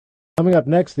Coming up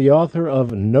next, the author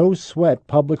of No Sweat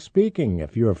Public Speaking.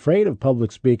 If you're afraid of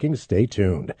public speaking, stay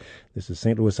tuned. This is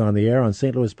St. Louis on the Air on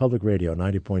St. Louis Public Radio,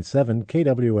 90.7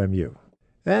 KWMU.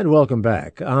 And welcome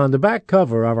back. On the back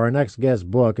cover of our next guest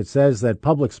book, it says that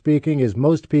public speaking is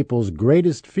most people's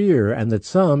greatest fear and that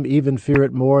some even fear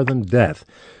it more than death.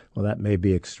 Well, that may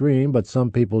be extreme, but some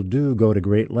people do go to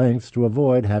great lengths to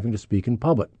avoid having to speak in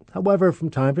public. However, from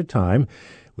time to time,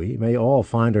 we may all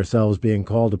find ourselves being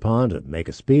called upon to make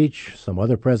a speech, some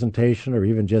other presentation, or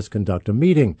even just conduct a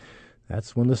meeting.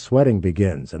 That's when the sweating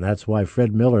begins, and that's why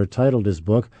Fred Miller titled his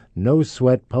book, No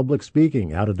Sweat Public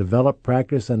Speaking, How to Develop,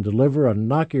 Practice, and Deliver a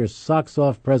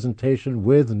Knock-Your-Socks-Off Presentation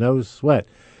with No Sweat.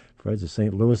 Fred's a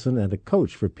St. Louisan and a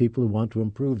coach for people who want to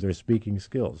improve their speaking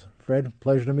skills. Fred,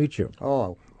 pleasure to meet you.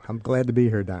 Oh, I'm glad to be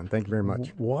here, Don. Thank you very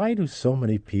much. Why do so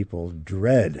many people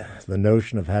dread the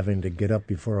notion of having to get up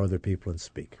before other people and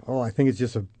speak? Oh, I think it's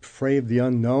just afraid of the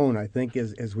unknown. I think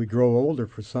as we grow older,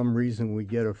 for some reason, we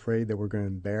get afraid that we're going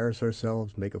to embarrass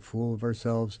ourselves, make a fool of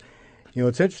ourselves. You know,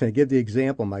 it's interesting. I give the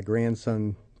example. My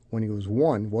grandson, when he was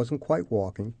 1, wasn't quite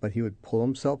walking, but he would pull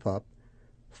himself up,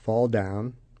 fall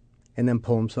down, and then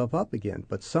pull himself up again.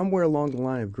 But somewhere along the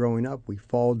line of growing up, we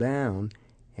fall down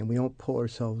and we don't pull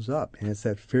ourselves up. And it's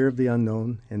that fear of the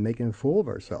unknown and making a fool of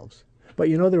ourselves. But,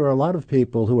 you know, there are a lot of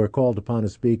people who are called upon to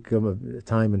speak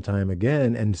time and time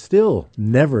again and still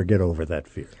never get over that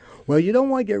fear. Well, you don't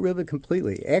want to get rid of it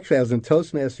completely. Actually, I was in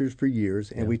Toastmasters for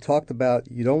years, and we talked about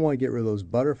you don't want to get rid of those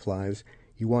butterflies.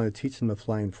 You want to teach them to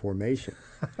fly in formation.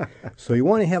 So you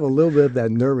want to have a little bit of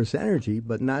that nervous energy,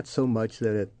 but not so much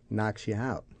that it knocks you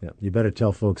out. Yeah, you better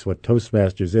tell folks what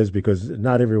Toastmasters is because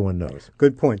not everyone knows.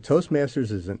 Good point.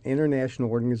 Toastmasters is an international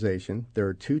organization. There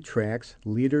are 2 tracks,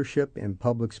 leadership and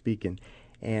public speaking.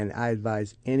 And I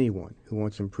advise anyone who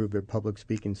wants to improve their public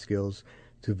speaking skills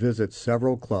to visit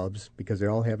several clubs because they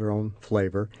all have their own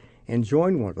flavor and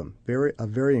join one of them. A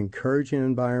very encouraging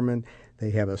environment.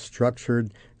 They have a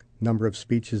structured number of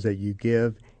speeches that you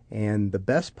give. And the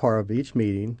best part of each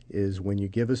meeting is when you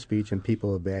give a speech and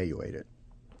people evaluate it.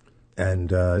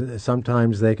 And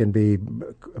sometimes they can be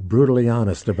brutally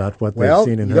honest about what they've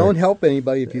seen and heard. Well, you don't help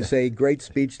anybody if you say, great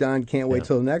speech, Don, can't wait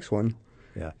till the next one.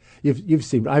 Yeah. You've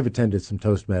seen, I've attended some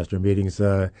Toastmaster meetings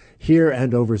here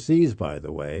and overseas, by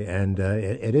the way, and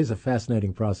it is a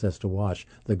fascinating process to watch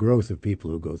the growth of people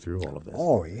who go through all of this.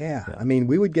 Oh, yeah. I mean,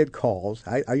 we would get calls.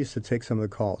 I used to take some of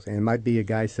the calls, and it might be a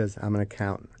guy says, I'm an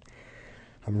accountant.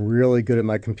 I'm really good at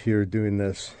my computer doing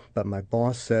this, but my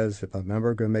boss says if I'm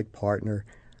ever going to make partner,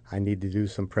 I need to do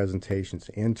some presentations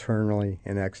internally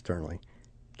and externally.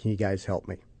 Can you guys help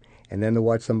me? And then to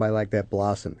watch somebody like that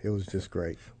blossom, it was just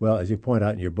great. Well, as you point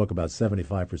out in your book, about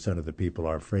 75% of the people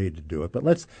are afraid to do it. But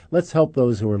let's help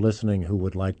those who are listening who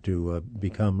would like to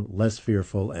become less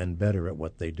fearful and better at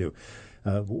what they do.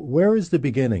 Where is the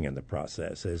beginning in the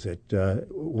process? Is it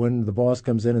when the boss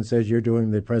comes in and says you're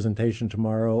doing the presentation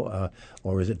tomorrow,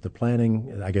 or is it the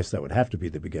planning? I guess that would have to be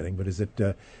the beginning, but is it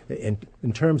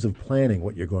in terms of planning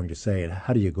what you're going to say, and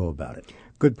how do you go about it?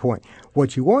 Good point.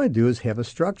 What you want to do is have a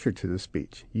structure to the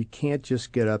speech. You can't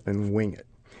just get up and wing it.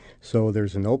 So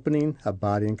there's an opening, a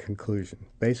body, and conclusion.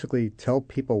 Basically, tell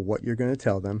people what you're going to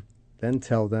tell them, then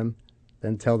tell them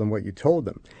what you told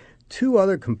them. 2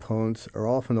 other components are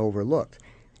often overlooked.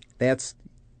 That's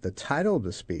the title of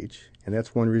the speech, and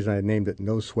that's one reason I named it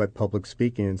No Sweat Public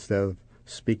Speaking instead of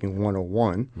Speaking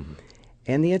 101,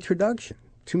 and the introduction.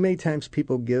 Too many times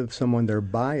people give someone their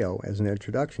bio as an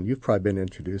introduction. You've probably been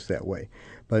introduced that way.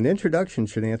 But an introduction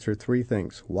should answer 3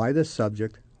 things. Why this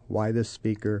subject, why this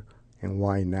speaker, and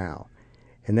why now?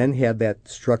 And then have that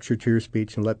structure to your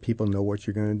speech and let people know what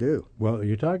you're going to do. Well,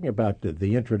 you're talking about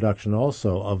the introduction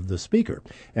also of the speaker.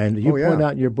 And you point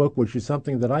out in your book, which is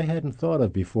something that I hadn't thought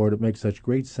of before that makes such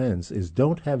great sense, is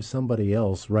don't have somebody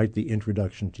else write the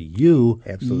introduction to you.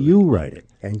 Absolutely. You write it.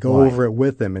 And go over it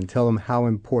with them and tell them how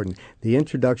important. The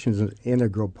introduction is an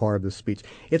integral part of the speech.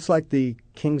 It's like the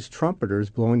king's trumpeters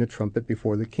blowing the trumpet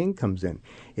before the king comes in.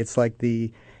 It's like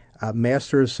the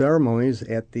master of ceremonies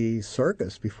at the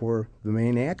circus before the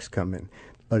main acts come in.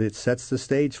 But it sets the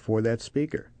stage for that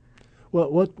speaker.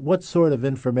 Well, what sort of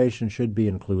information should be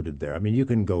included there? I mean, you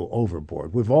can go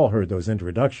overboard. We've all heard those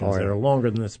introductions that are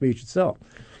longer than the speech itself.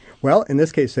 Well, in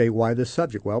this case, say, why this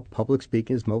subject? Well, public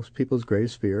speaking is most people's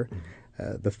greatest fear.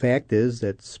 The fact is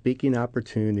that speaking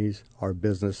opportunities are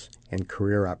business and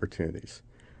career opportunities.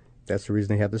 That's the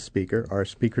reason they have the speaker. Our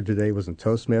speaker today was in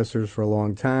Toastmasters for a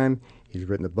long time. He's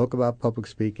written a book about public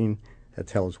speaking that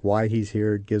tells why he's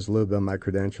here, gives a little bit of my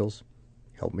credentials.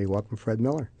 Help me welcome Fred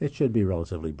Miller. It should be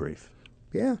relatively brief.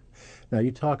 Yeah. Now,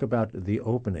 you talk about the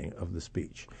opening of the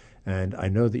speech. And I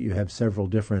know that you have several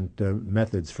different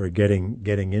methods for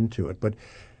getting into it. But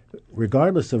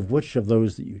regardless of which of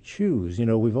those that you choose,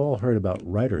 we've all heard about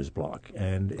writer's block.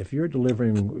 And if you're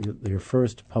delivering your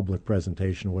first public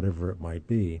presentation, whatever it might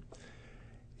be,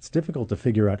 it's difficult to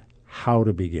figure out how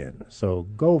to begin. So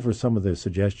go over some of the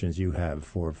suggestions you have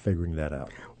for figuring that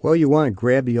out. Well, you want to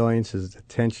grab the audience's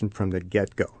attention from the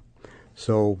get-go.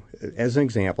 So, as an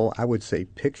example, I would say,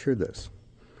 picture this.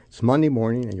 It's Monday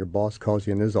morning, and your boss calls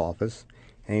you in his office,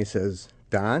 and he says,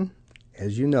 Don,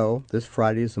 as you know, this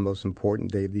Friday is the most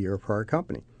important day of the year for our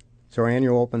company. It's our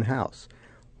annual open house.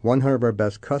 100 of our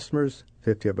best customers,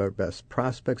 50 of our best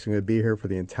prospects are going to be here for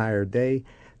the entire day.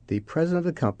 The president of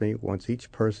the company wants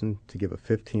each person to give a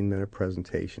 15-minute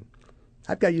presentation.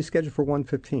 I've got you scheduled for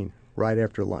 1:15, right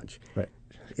after lunch. Right.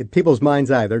 In people's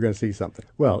mind's eye, they're going to see something.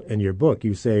 Well, in your book,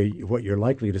 you say what you're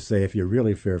likely to say if you're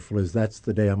really fearful is that's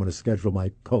the day I'm going to schedule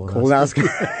my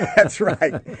colonoscopy. That's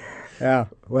right. Yeah.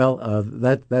 Well,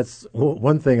 that's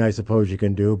one thing I suppose you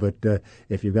can do, but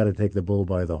if you've got to take the bull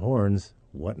by the horns,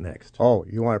 what next? Oh,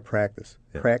 you want to practice.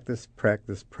 Yeah. Practice,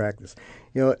 practice, practice.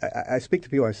 I speak to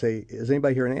people, I say, is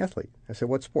anybody here an athlete? I said,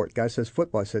 what sport? Guy says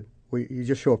football. I said, well, you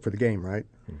just show up for the game, right?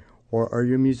 Or are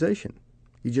you a musician?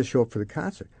 You just show up for the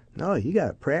concert. No, you got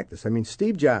to practice. I mean,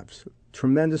 Steve Jobs,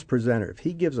 tremendous presenter. If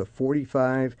he gives a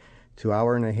 45 to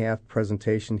hour and a half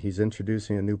presentation, he's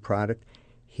introducing a new product,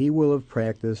 he will have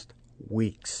practiced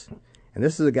weeks. And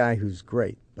this is a guy who's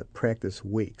great, but practice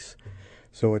weeks.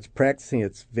 So it's practicing,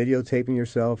 it's videotaping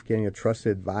yourself, getting a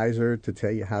trusted advisor to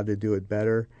tell you how to do it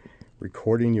better,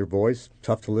 recording your voice.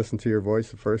 Tough to listen to your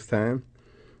voice the first time,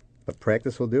 but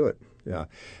practice will do it. Yeah.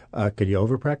 Could you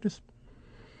over-practice?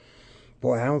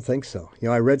 Boy, I don't think so.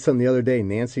 I read something the other day.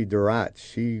 Nancy Durrott,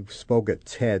 she spoke at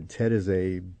TED. TED is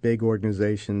a big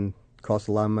organization, costs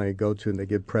a lot of money to go to, and they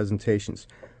give presentations.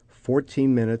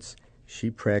 14 minutes,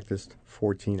 she practiced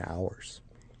 14 hours.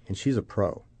 And she's a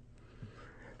pro.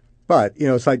 But,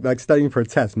 it's like studying for a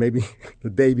test. Maybe the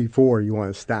day before you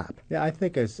want to stop. Yeah, I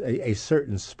think a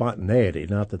certain spontaneity,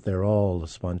 not that they're all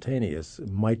spontaneous,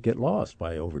 might get lost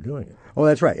by overdoing it. Oh,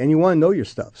 that's right. And you want to know your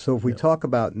stuff. So if we talk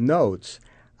about notes,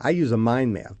 I use a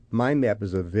mind map. Mind map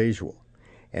is a visual.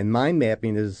 And mind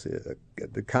mapping is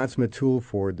the consummate tool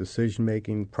for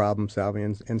decision-making,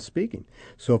 problem-solving, and speaking.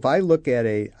 So if I look at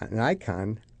an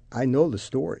icon, I know the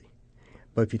story.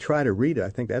 But if you try to read it, I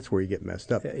think that's where you get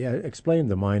messed up. Yeah, explain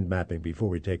the mind mapping before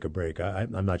we take a break.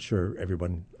 I'm not sure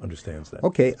everyone understands that.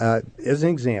 Okay, as an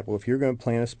example, if you're going to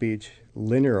plan a speech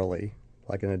linearly,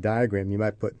 like in a diagram, you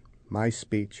might put my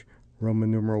speech,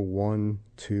 Roman numeral 1,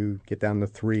 2, get down to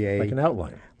 3A. Like an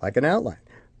outline. Like an outline.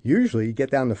 Usually you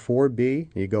get down to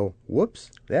 4B and you go, whoops,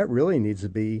 that really needs to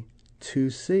be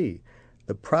 2C.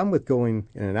 The problem with going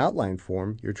in an outline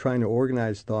form, you're trying to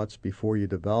organize thoughts before you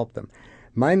develop them.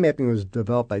 Mind mapping was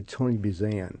developed by Tony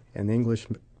Buzan, an English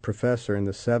professor in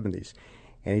the 70s.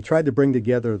 And he tried to bring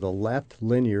together the left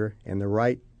linear and the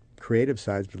right creative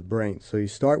sides of the brain. So you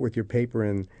start with your paper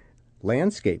in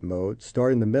landscape mode,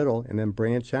 start in the middle, and then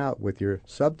branch out with your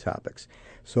subtopics.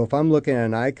 So if I'm looking at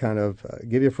an icon of,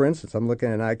 give you for instance, I'm looking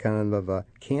at an icon of a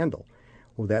candle.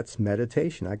 Well, that's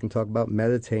meditation. I can talk about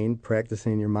meditating,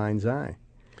 practicing in your mind's eye.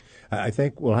 I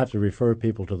think we'll have to refer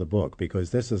people to the book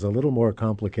because this is a little more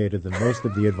complicated than most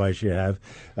of the advice you have.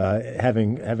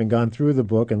 Having gone through the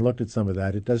book and looked at some of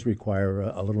that, it does require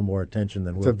a little more attention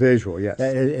than it's a visual, yes.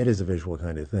 It is a visual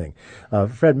kind of thing.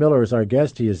 Fred Miller is our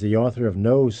guest. He is the author of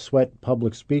No Sweat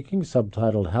Public Speaking,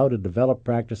 subtitled How to Develop,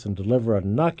 Practice, and Deliver a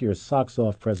Knock Your Socks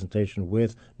Off Presentation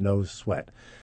with No Sweat.